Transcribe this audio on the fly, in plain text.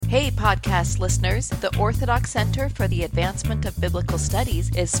Hey, podcast listeners! The Orthodox Center for the Advancement of Biblical Studies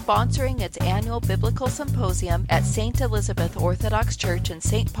is sponsoring its annual Biblical Symposium at St. Elizabeth Orthodox Church in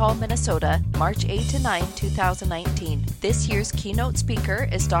St. Paul, Minnesota, March 8 to 9, 2019. This year's keynote speaker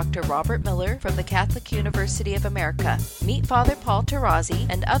is Dr. Robert Miller from the Catholic University of America. Meet Father Paul Tarazzi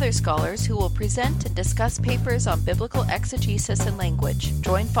and other scholars who will present and discuss papers on biblical exegesis and language.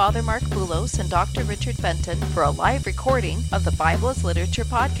 Join Father Mark Boulos and Dr. Richard Benton for a live recording of the Bible as Literature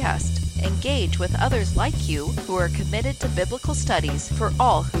podcast. Engage with others like you who are committed to biblical studies for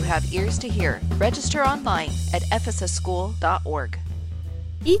all who have ears to hear. Register online at ephesusschool.org.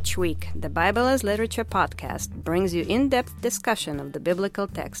 Each week, the Bible as Literature podcast brings you in-depth discussion of the biblical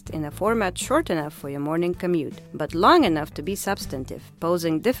text in a format short enough for your morning commute, but long enough to be substantive,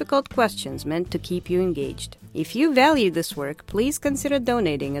 posing difficult questions meant to keep you engaged. If you value this work, please consider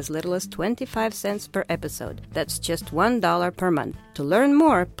donating as little as 25 cents per episode. That's just $1 per month. To learn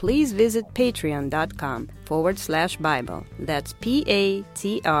more, please visit patreon.com/Bible. That's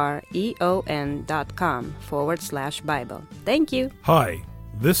patreon.com/Bible. Thank you. Hi.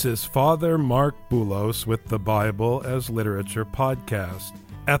 This is Father Mark Boulos with the Bible as Literature podcast.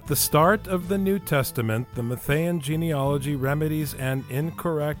 At the start of the New Testament, the Matthean genealogy remedies an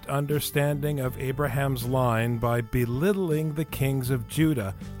incorrect understanding of Abraham's line by belittling the kings of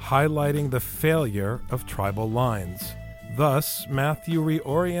Judah, highlighting the failure of tribal lines. Thus, Matthew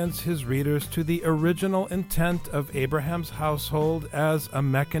reorients his readers to the original intent of Abraham's household as a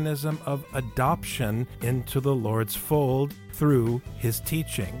mechanism of adoption into the Lord's fold through his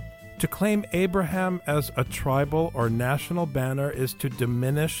teaching. To claim Abraham as a tribal or national banner is to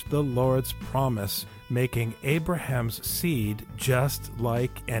diminish the Lord's promise, making Abraham's seed just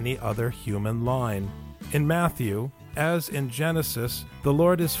like any other human line. In Matthew, as in Genesis, the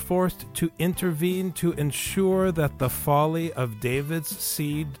Lord is forced to intervene to ensure that the folly of David's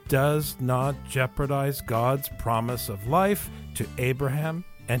seed does not jeopardize God's promise of life to Abraham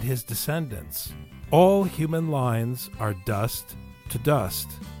and his descendants. All human lines are dust to dust.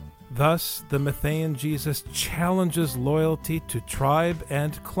 Thus, the Matthean Jesus challenges loyalty to tribe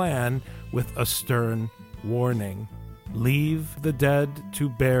and clan with a stern warning. Leave the dead to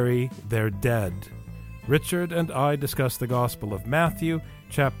bury their dead. Richard and I discuss the Gospel of Matthew,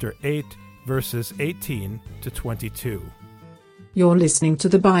 chapter 8, verses 18 to 22. You're listening to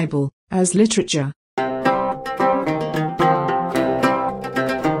the Bible as Literature.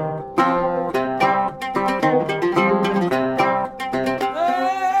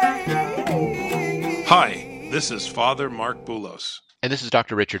 Hi, this is Father Mark Boulos. And this is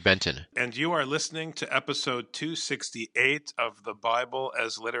Dr. Richard Benton. And you are listening to episode 268 of the Bible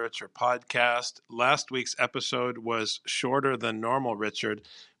as Literature podcast. Last week's episode was shorter than normal, Richard,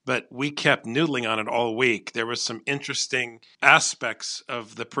 but we kept noodling on it all week. There were some interesting aspects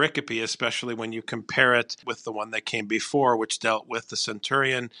of the pericope, especially when you compare it with the one that came before, which dealt with the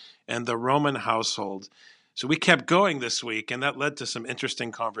centurion and the Roman household. So we kept going this week, and that led to some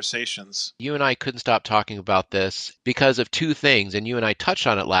interesting conversations. You and I couldn't stop talking about this because of two things, and you and I touched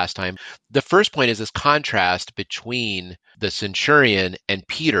on it last time. The first point is this contrast between the centurion and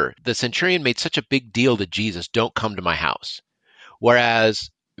Peter. The centurion made such a big deal to Jesus, "Don't come to my house,"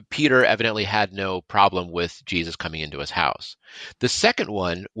 whereas Peter evidently had no problem with Jesus coming into his house. The second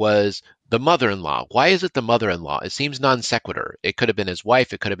one was the mother-in-law. Why is it the mother-in-law? It seems non sequitur. It could have been his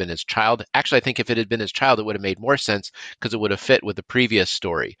wife. It could have been his child. Actually, I think if it had been his child, it would have made more sense because it would have fit with the previous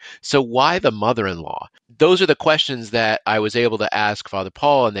story. So why the mother-in-law? Those are the questions that I was able to ask Father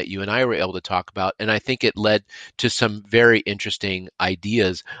Paul and that you and I were able to talk about. And I think it led to some very interesting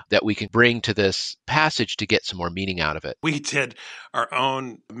ideas that we can bring to this passage to get some more meaning out of it. We did our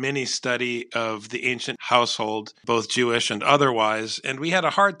own mini study of the ancient household, both Jewish and otherwise, and we had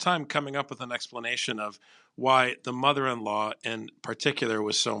a hard time coming up with an explanation of why the mother-in-law in particular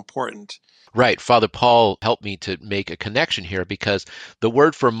was so important. Right. Father Paul helped me to make a connection here because the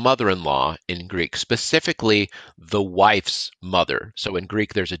word for mother-in-law in Greek, specifically the wife's mother. So in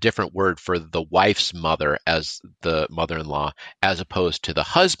Greek, there's a different word for the wife's mother as the mother-in-law, as opposed to the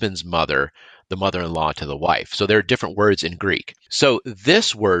husband's mother, the mother-in-law to the wife. So there are different words in Greek. So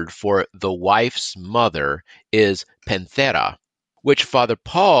this word for the wife's mother is penthera, which Father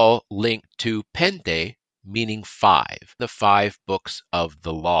Paul linked to pente, meaning five, the 5 books of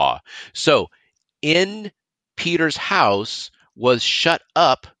the law. So in Peter's house was shut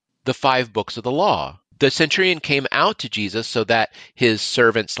up the 5 books of the law. The centurion came out to Jesus so that his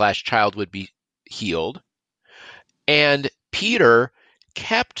servant/child would be healed. And Peter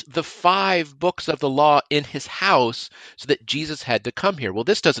kept the 5 books of the law in his house so that Jesus had to come here. Well,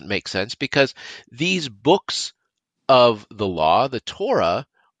 this doesn't make sense because these books of the law, the Torah,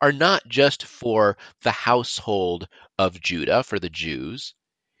 are not just for the household of Judah, for the Jews.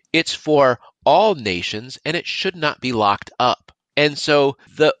 It's for all nations, and it should not be locked up. And so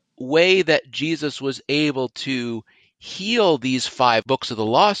the way that Jesus was able to heal these 5 books of the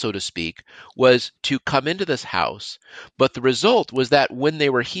law, so to speak, was to come into this house. But the result was that when they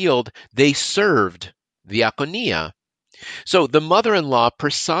were healed, they served the diaconia. So the mother-in-law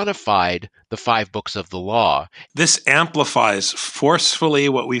personified the 5 books of the law. This amplifies forcefully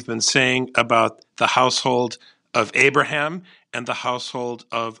what we've been saying about the household of Abraham and the household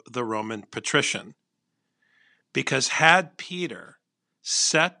of the Roman patrician. Because had Peter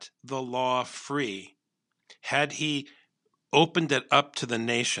set the law free, had he opened it up to the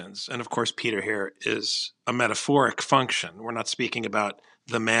nations, and of course Peter here is a metaphoric function. We're not speaking about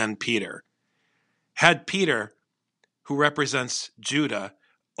the man Peter. Had Peter, who represents Judah,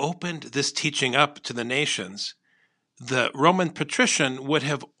 opened this teaching up to the nations, the Roman patrician would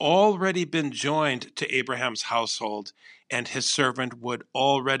have already been joined to Abraham's household, and his servant would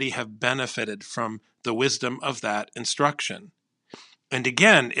already have benefited from the wisdom of that instruction. And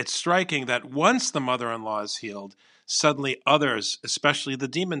again, it's striking that once the mother-in-law is healed, suddenly others, especially the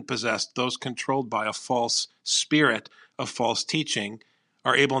demon-possessed, those controlled by a false spirit of false teaching,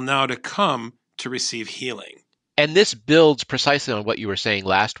 are able now to come to receive healing. And this builds precisely on what you were saying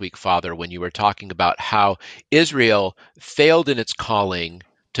last week, Father, when you were talking about how Israel failed in its calling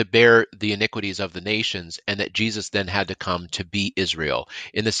to bear the iniquities of the nations, and that Jesus then had to come to be Israel.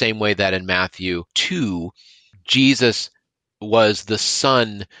 In the same way that in Matthew 2, Jesus was the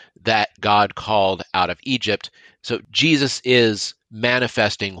son that God called out of Egypt. So Jesus is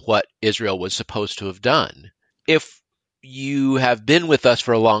manifesting what Israel was supposed to have done. If you have been with us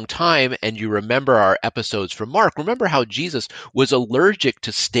for a long time and you remember our episodes from Mark, remember how Jesus was allergic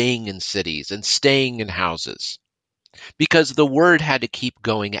to staying in cities and staying in houses because the word had to keep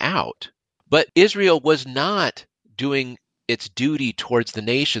going out. But Israel was not doing its duty towards the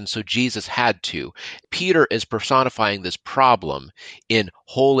nation, so Jesus had to. Peter is personifying this problem in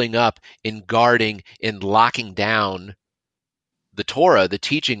holding up, in guarding, in locking down the Torah, the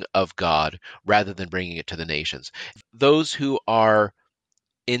teaching of God, rather than bringing it to the nations. Those who are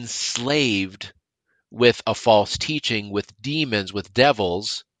enslaved with a false teaching, with demons, with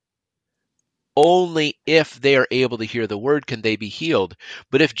devils, only if they are able to hear the word can they be healed.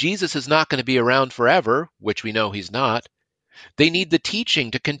 But if Jesus is not going to be around forever, which we know he's not, they need the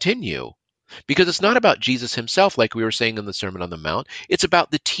teaching to continue. Because it's not about Jesus himself, like we were saying in the Sermon on the Mount. It's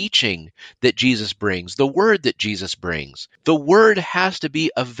about the teaching that Jesus brings, the word that Jesus brings. The word has to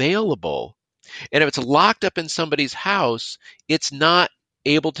be available. And if it's locked up in somebody's house, it's not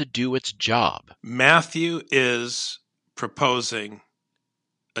able to do its job. Matthew is proposing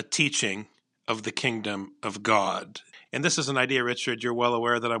a teaching of the kingdom of God. And this is an idea, Richard, you're well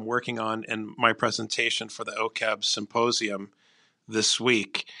aware that I'm working on in my presentation for the OCAB Symposium this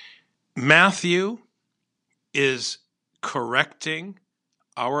week. Matthew is correcting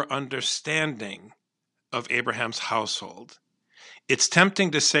our understanding of Abraham's household. It's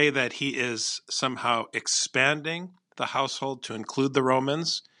tempting to say that he is somehow expanding the household to include the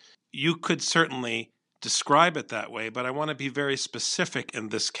Romans. You could certainly describe it that way, but I want to be very specific in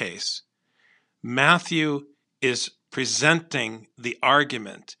this case. Matthew is presenting the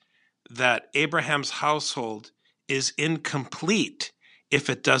argument that Abraham's household is incomplete if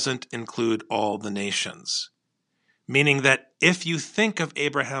it doesn't include all the nations. Meaning that if you think of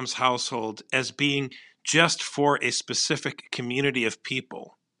Abraham's household as being just for a specific community of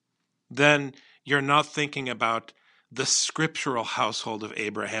people, then you're not thinking about the scriptural household of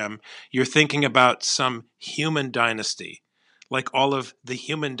Abraham. You're thinking about some human dynasty, like all of the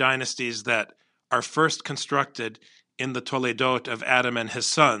human dynasties that are first constructed in the Toledot of Adam and his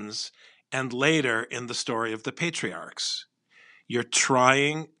sons, and later in the story of the patriarchs. You're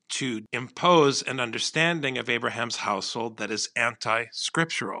trying to impose an understanding of Abraham's household that is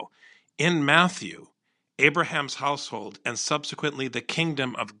anti-scriptural. In Matthew, Abraham's household and subsequently the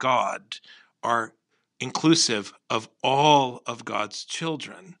kingdom of God are inclusive of all of God's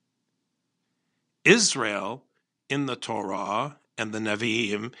children. Israel in the Torah and the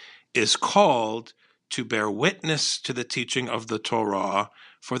Nevi'im is called to bear witness to the teaching of the Torah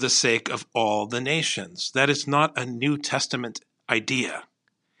for the sake of all the nations. That is not a New Testament idea.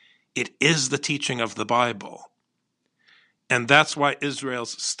 It is the teaching of the Bible. And that's why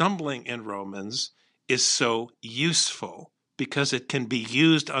Israel's stumbling in Romans is so useful, because it can be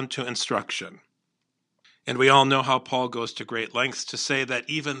used unto instruction. And we all know how Paul goes to great lengths to say that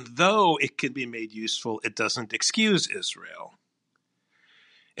even though it can be made useful, it doesn't excuse Israel.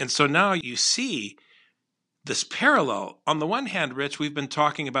 And so now you see this parallel. On the one hand, Rich, we've been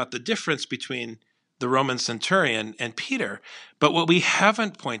talking about the difference between the Roman centurion and Peter, but what we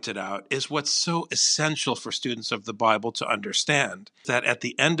haven't pointed out is what's so essential for students of the Bible to understand, that at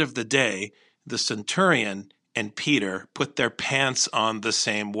the end of the day, the centurion and Peter put their pants on the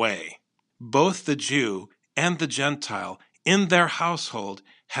same way. Both the Jew and the Gentile in their household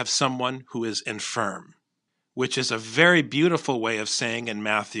have someone who is infirm, which is a very beautiful way of saying in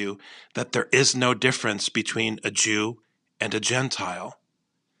Matthew that there is no difference between a Jew and a Gentile.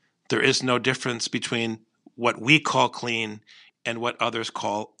 There is no difference between what we call clean and what others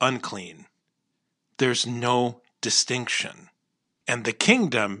call unclean. There's no distinction. And the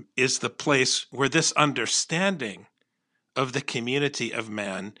kingdom is the place where this understanding of the community of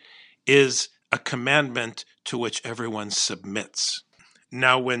man is a commandment to which everyone submits.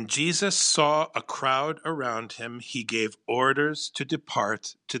 Now, when Jesus saw a crowd around him, he gave orders to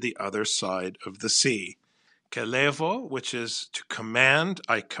depart to the other side of the sea. Kelevo, which is to command,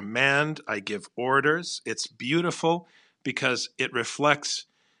 I give orders. It's beautiful because it reflects,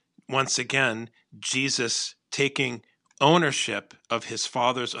 once again, Jesus taking ownership of his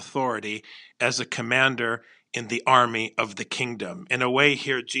Father's authority as a commander in the army of the kingdom. In a way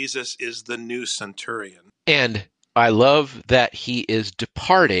here, Jesus is the new centurion. And I love that he is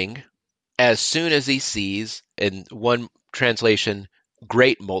departing as soon as he sees, in one translation,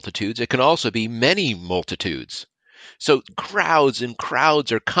 great multitudes. It can also be many multitudes. So crowds and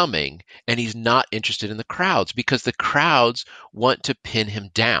crowds are coming, and he's not interested in the crowds because the crowds want to pin him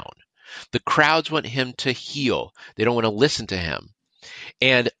down. The crowds want him to heal. They don't want to listen to him.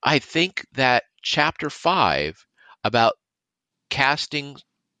 And I think that chapter 5 about casting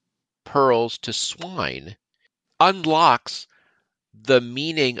pearls to swine unlocks the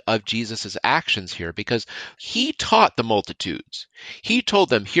meaning of Jesus' actions here, because he taught the multitudes. He told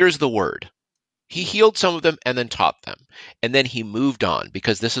them, here's the word. He healed some of them and then taught them. And then he moved on,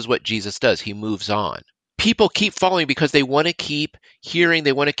 because this is what Jesus does. He moves on. People keep following because they want to keep hearing,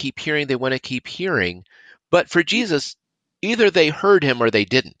 they want to keep hearing, they want to keep hearing. But for Jesus, either they heard him or they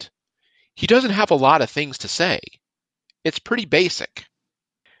didn't. He doesn't have a lot of things to say. It's pretty basic.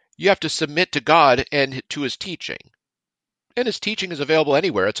 You have to submit to God and to his teaching. And his teaching is available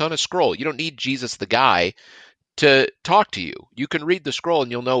anywhere. It's on a scroll. You don't need Jesus the guy to talk to you. You can read the scroll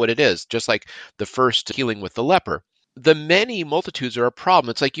and you'll know what it is, just like the first healing with the leper. The many multitudes are a problem.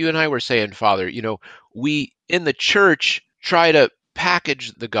 It's like you and I were saying, Father, we in the church try to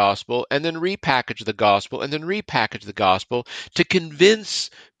package the gospel and then repackage the gospel and then repackage the gospel to convince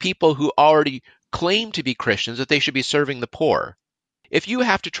people who already claim to be Christians that they should be serving the poor. If you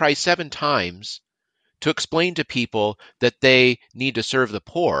have to try 7 times to explain to people that they need to serve the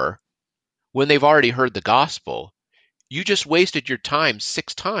poor when they've already heard the gospel, you just wasted your time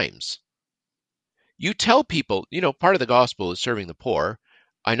 6 times. You tell people, part of the gospel is serving the poor.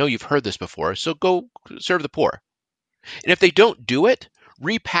 I know you've heard this before, so go serve the poor. And if they don't do it,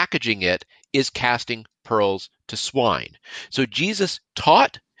 repackaging it is casting pearls to swine. So Jesus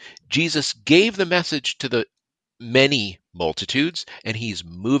taught, Jesus gave the message to the many multitudes, and he's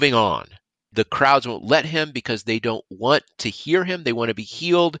moving on. The crowds won't let him because they don't want to hear him. They want to be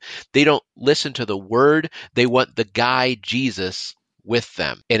healed. They don't listen to the word. They want the guy Jesus with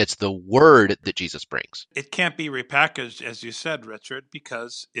them. And it's the word that Jesus brings. It can't be repackaged, as you said, Richard,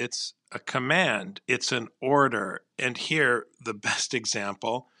 because it's a command. It's an order. And here, the best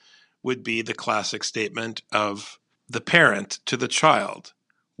example would be the classic statement of the parent to the child.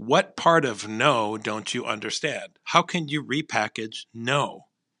 What part of no don't you understand? How can you repackage no?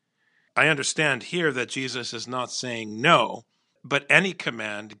 I understand here that Jesus is not saying no, but any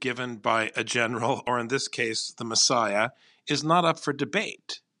command given by a general, or in this case, the Messiah, is not up for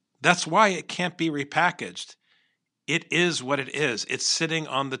debate. That's why it can't be repackaged. It is what it is. It's sitting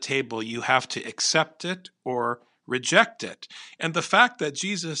on the table. You have to accept it or reject it. And the fact that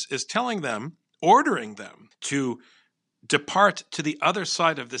Jesus is telling them, ordering them to depart to the other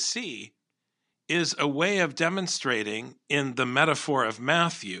side of the sea is a way of demonstrating in the metaphor of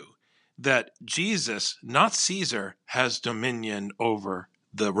Matthew that Jesus, not Caesar, has dominion over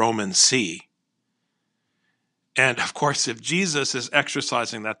the Roman sea. And of course, if Jesus is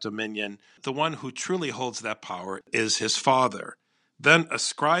exercising that dominion, the one who truly holds that power is his Father. Then a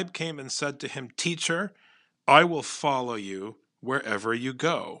scribe came and said to him, "Teacher, I will follow you wherever you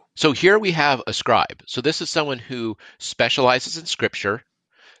go." So here we have a scribe. So this is someone who specializes in scripture.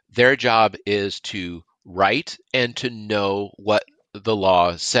 Their job is to write and to know what the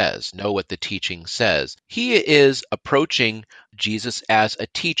law says, know what the teaching says. He is approaching Jesus as a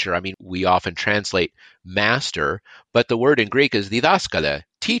teacher. I mean, we often translate master, but the word in Greek is didaskale,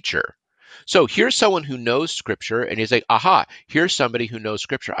 teacher. So here's someone who knows Scripture, and he's like, aha, here's somebody who knows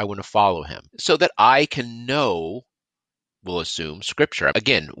Scripture. I want to follow him so that I can know, we'll assume, Scripture.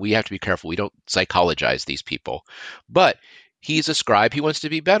 Again, we have to be careful. We don't psychologize these people. But he's a scribe. He wants to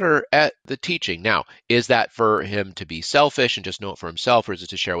be better at the teaching. Now, is that for him to be selfish and just know it for himself, or is it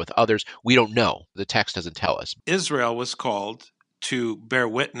to share with others? We don't know. The text doesn't tell us. Israel was called to bear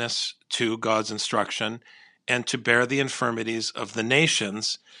witness to God's instruction and to bear the infirmities of the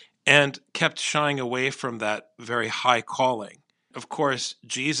nations, and kept shying away from that very high calling. Of course,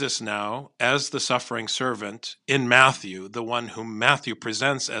 Jesus now, as the suffering servant in Matthew, the one whom Matthew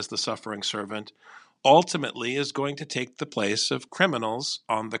presents as the suffering servant, ultimately is going to take the place of criminals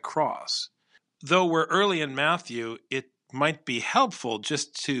on the cross. Though we're early in Matthew, it might be helpful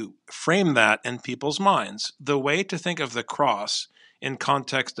just to frame that in people's minds. The way to think of the cross in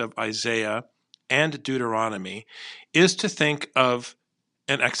context of Isaiah and Deuteronomy is to think of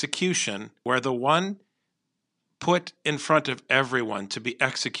an execution where the one put in front of everyone to be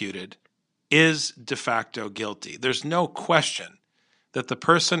executed is de facto guilty. There's no question that the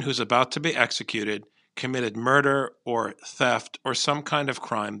person who's about to be executed committed murder or theft or some kind of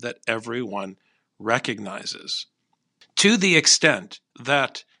crime that everyone recognizes. To the extent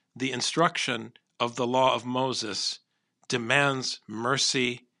that the instruction of the law of Moses demands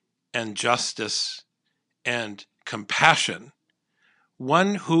mercy and justice and compassion,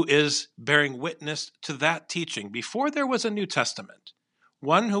 one who is bearing witness to that teaching before there was a New Testament,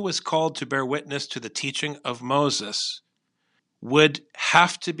 one who was called to bear witness to the teaching of Moses, would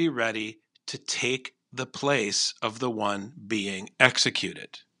have to be ready to take the place of the one being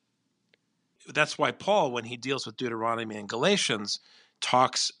executed. That's why Paul, when he deals with Deuteronomy and Galatians,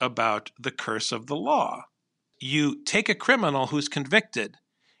 talks about the curse of the law. You take a criminal who's convicted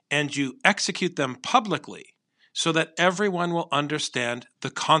and you execute them publicly so that everyone will understand the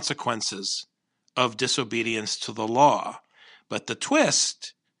consequences of disobedience to the law. But the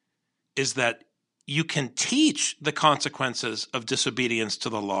twist is that you can teach the consequences of disobedience to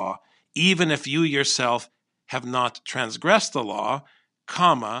the law, even if you yourself have not transgressed the law,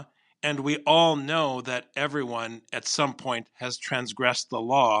 and we all know that everyone at some point has transgressed the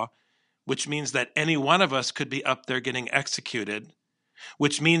law, which means that any one of us could be up there getting executed,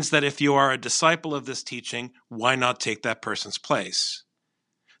 which means that if you are a disciple of this teaching, why not take that person's place?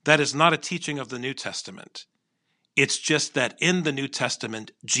 That is not a teaching of the New Testament. It's just that in the New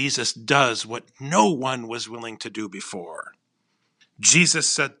Testament, Jesus does what no one was willing to do before. Jesus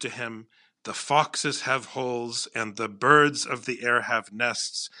said to him, "The foxes have holes and the birds of the air have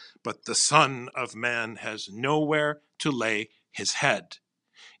nests, but the Son of Man has nowhere to lay his head."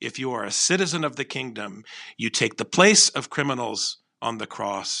 If you are a citizen of the kingdom, you take the place of criminals on the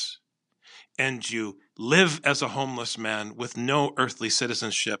cross, and you live as a homeless man with no earthly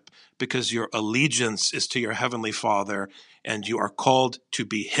citizenship because your allegiance is to your heavenly Father, and you are called to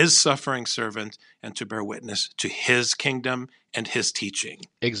be his suffering servant and to bear witness to his kingdom and his teaching.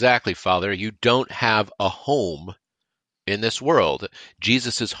 Exactly, Father. You don't have a home in this world.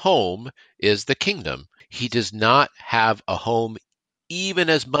 Jesus' home is the kingdom. He does not have a home even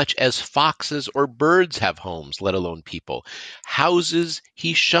as much as foxes or birds have homes, let alone people. Houses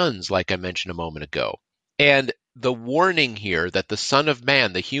he shuns, like I mentioned a moment ago. And the warning here that the Son of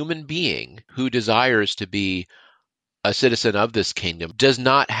Man, the human being who desires to be a citizen of this kingdom, does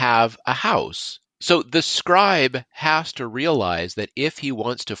not have a house. So the scribe has to realize that if he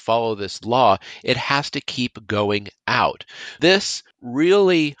wants to follow this law, it has to keep going out. This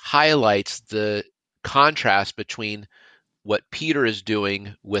really highlights the contrast between what Peter is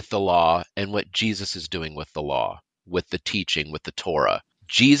doing with the law and what Jesus is doing with the law, with the teaching, with the Torah.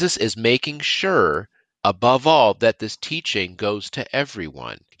 Jesus is making sure, above all, that this teaching goes to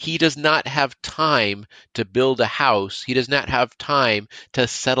everyone. He does not have time to build a house. He does not have time to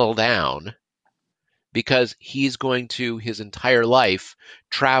settle down because he's going to, his entire life,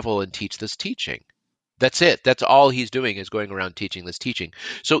 travel and teach this teaching. That's it. That's all he's doing, is going around teaching this teaching.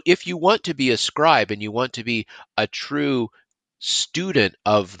 So if you want to be a scribe and you want to be a true student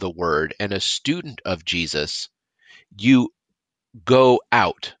of the word and a student of Jesus, you go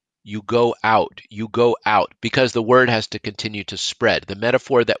out. You go out. You go out, because the word has to continue to spread. The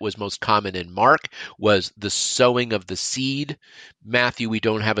metaphor that was most common in Mark was the sowing of the seed. Matthew, we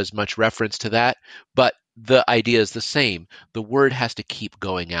don't have as much reference to that, but the idea is the same. The word has to keep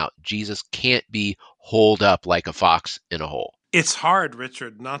going out. Jesus can't be holed up like a fox in a hole. It's hard,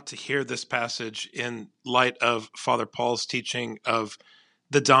 Richard, not to hear this passage in light of Father Paul's teaching of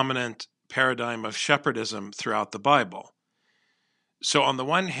the dominant paradigm of shepherdism throughout the Bible. So on the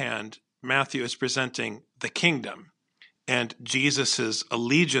one hand, Matthew is presenting the kingdom, and Jesus'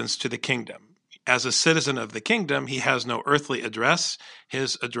 allegiance to the kingdom. As a citizen of the kingdom, he has no earthly address.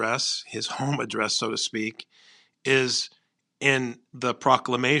 His home address, so to speak, is in the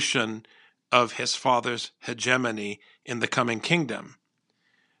proclamation of his Father's hegemony in the coming kingdom.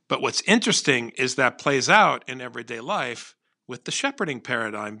 But what's interesting is that plays out in everyday life with the shepherding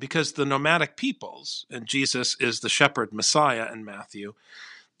paradigm, because the nomadic peoples, and Jesus is the shepherd Messiah in Matthew,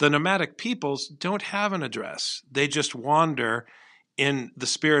 the nomadic peoples don't have an address. They just wander in the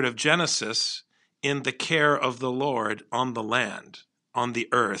spirit of Genesis in the care of the Lord on the land, on the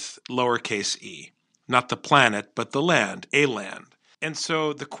earth, lowercase e. Not the planet, but the land, a land. And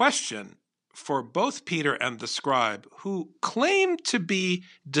so the question for both Peter and the scribe, who claim to be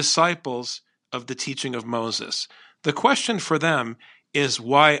disciples of the teaching of Moses, the question for them is,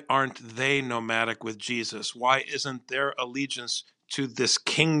 why aren't they nomadic with Jesus? Why isn't their allegiance to this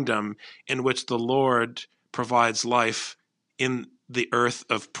kingdom in which the Lord provides life in the earth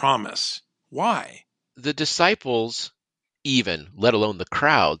of promise? Why? The disciples, even, let alone the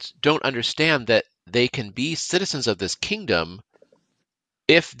crowds, don't understand that they can be citizens of this kingdom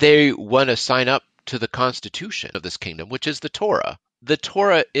if they want to sign up to the constitution of this kingdom, which is the Torah. The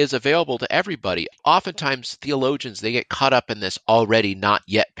Torah is available to everybody. Oftentimes, theologians, they get caught up in this already not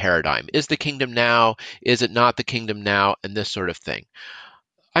yet paradigm. Is the kingdom now? Is it not the kingdom now? And this sort of thing.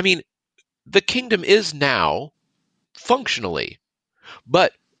 I mean, the kingdom is now functionally,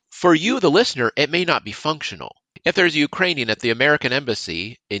 but for you, the listener, it may not be functional. If there's a Ukrainian at the American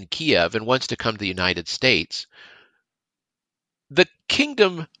embassy in Kiev and wants to come to the United States, the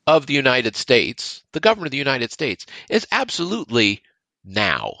kingdom of the United States, the government of the United States, is absolutely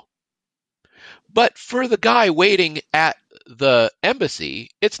now. But for the guy waiting at the embassy,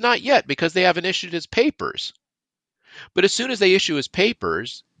 it's not yet, because they haven't issued his papers. But as soon as they issue his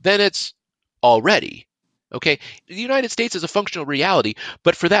papers, then it's already. Okay, the United States is a functional reality,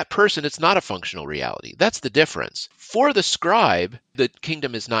 but for that person, it's not a functional reality. That's the difference. For the scribe, the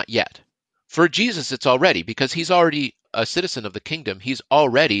kingdom is not yet. For Jesus, it's already, because he's already a citizen of the kingdom. He's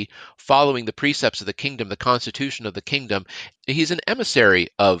already following the precepts of the kingdom, the constitution of the kingdom. He's an emissary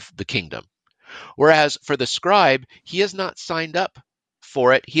of the kingdom. Whereas for the scribe, he has not signed up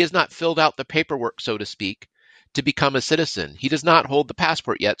for it. He has not filled out the paperwork, so to speak, to become a citizen. He does not hold the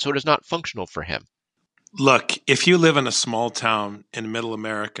passport yet, so it is not functional for him. Look, if you live in a small town in middle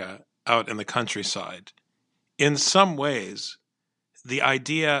America, out in the countryside, in some ways, the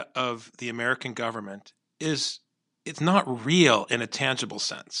idea of the American government it's not real in a tangible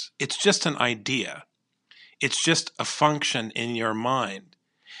sense. It's just an idea. It's just a function in your mind.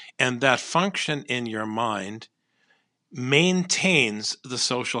 And that function in your mind maintains the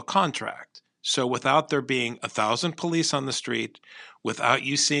social contract. So without there being 1,000 police on the street, without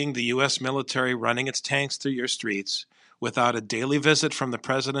you seeing the U.S. military running its tanks through your streets, without a daily visit from the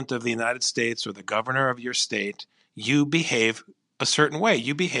President of the United States or the governor of your state, you behave a certain way.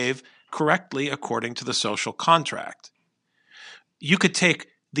 You behave correctly according to the social contract. You could take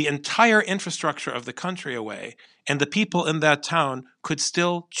the entire infrastructure of the country away, and the people in that town could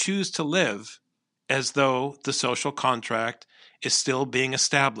still choose to live as though the social contract is still being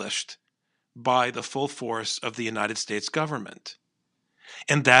established by the full force of the United States government.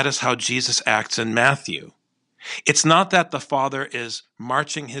 And that is how Jesus acts in Matthew. It's not that the Father is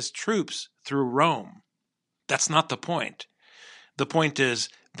marching his troops through Rome. That's not the point. The point is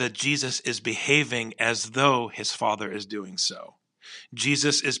that Jesus is behaving as though his Father is doing so.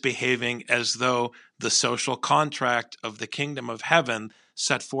 Jesus is behaving as though the social contract of the kingdom of heaven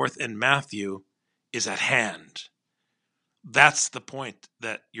set forth in Matthew is at hand. That's the point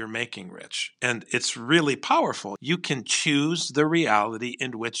that you're making, Rich. And it's really powerful. You can choose the reality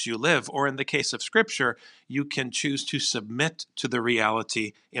in which you live, or in the case of Scripture, you can choose to submit to the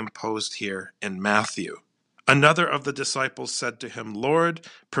reality imposed here in Matthew. Another of the disciples said to him, "Lord,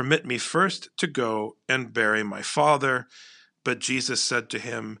 permit me first to go and bury my father." But Jesus said to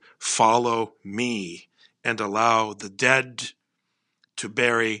him, "Follow me and allow the dead to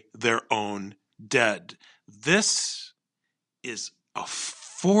bury their own dead." This is a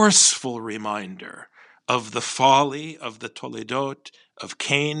forceful reminder of the folly of the Toledot of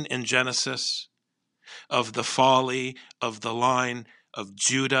Cain in Genesis, of the folly of the line of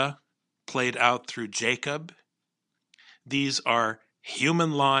Judah played out through Jacob. These are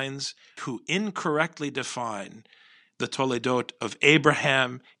human lines who incorrectly define the Toledot of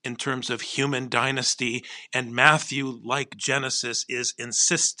Abraham in terms of human dynasty, and Matthew, like Genesis, is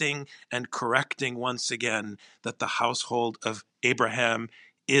insisting and correcting once again that the household of Abraham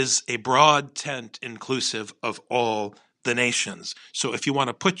is a broad tent inclusive of all the nations. So if you want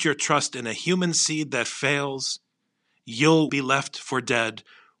to put your trust in a human seed that fails, you'll be left for dead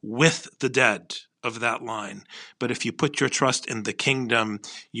with the dead of that line. But if you put your trust in the kingdom,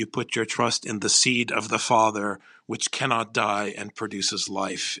 you put your trust in the seed of the Father, which cannot die and produces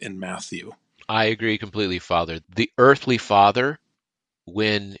life in Matthew. I agree completely, Father. The earthly father,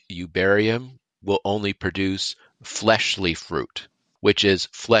 when you bury him, will only produce fleshly fruit, which is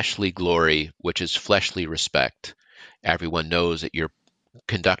fleshly glory, which is fleshly respect. Everyone knows that you're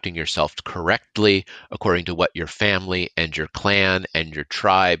conducting yourself correctly according to what your family and your clan and your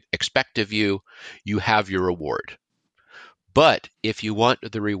tribe expect of you. You have your reward. But if you want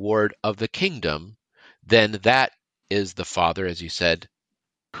the reward of the kingdom, then that is the Father, as you said,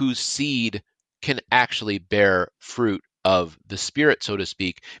 whose seed can actually bear fruit of the Spirit, so to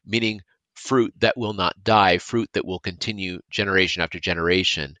speak, meaning fruit that will not die, fruit that will continue generation after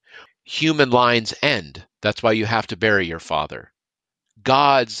generation. Human lines end. That's why you have to bury your father.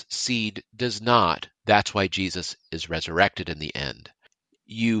 God's seed does not. That's why Jesus is resurrected in the end.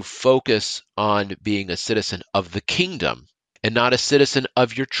 You focus on being a citizen of the kingdom and not a citizen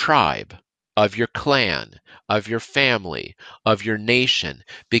of your tribe, of your clan, of your family, of your nation,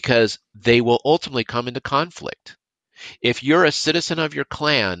 because they will ultimately come into conflict. If you're a citizen of your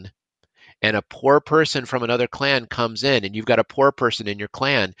clan and a poor person from another clan comes in and you've got a poor person in your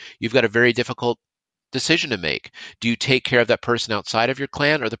clan, you've got a very difficult decision to make. Do you take care of that person outside of your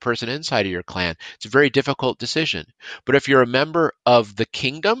clan or the person inside of your clan? It's a very difficult decision. But if you're a member of the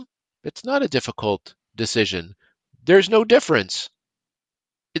kingdom, it's not a difficult decision. There's no difference.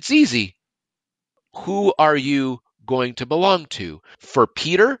 It's easy. Who are you going to belong to? For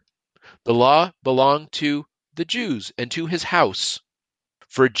Peter, the law belonged to the Jews and to his house.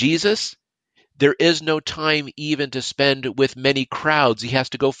 For Jesus, there is no time even to spend with many crowds. He has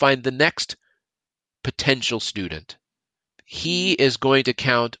to go find the next potential student. He is going to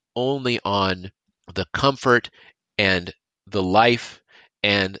count only on the comfort and the life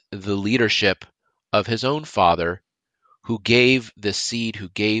and the leadership of his own Father, who gave this seed, who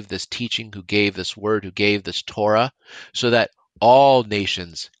gave this teaching, who gave this word, who gave this Torah, so that all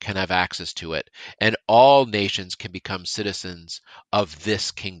nations can have access to it, and all nations can become citizens of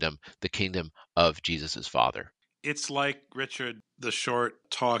this kingdom, the kingdom of Jesus' Father. It's like, Richard, the short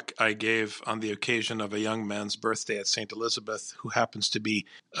talk I gave on the occasion of a young man's birthday at St. Elizabeth who happens to be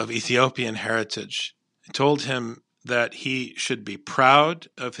of Ethiopian heritage. I told him that he should be proud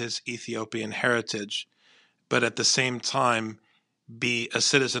of his Ethiopian heritage, but at the same time be a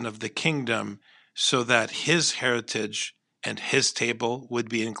citizen of the kingdom so that his heritage and his table would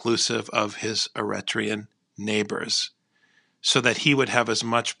be inclusive of his Eritrean neighbors, so that he would have as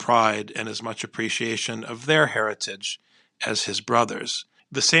much pride and as much appreciation of their heritage as his brothers.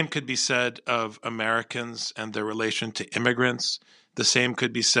 The same could be said of Americans and their relation to immigrants. The same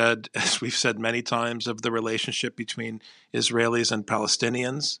could be said, as we've said many times, of the relationship between Israelis and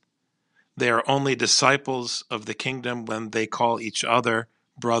Palestinians. They are only disciples of the kingdom when they call each other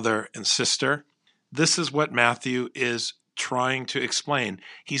brother and sister. This is what Matthew is trying to explain.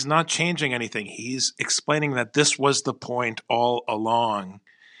 He's not changing anything. He's explaining that this was the point all along,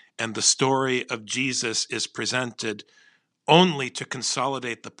 and the story of Jesus is presented only to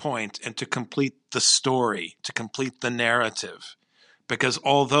consolidate the point and to complete the story, to complete the narrative. Because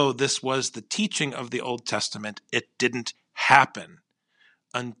although this was the teaching of the Old Testament, it didn't happen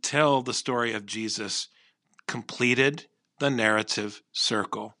until the story of Jesus completed the narrative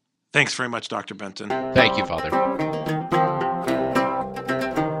circle. Thanks very much, Dr. Benton. Thank you, Father.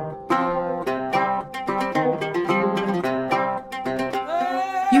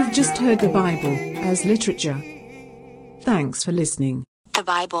 You've just heard the Bible as literature. Thanks for listening. The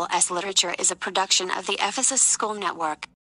Bible as Literature is a production of the Ephesus School Network.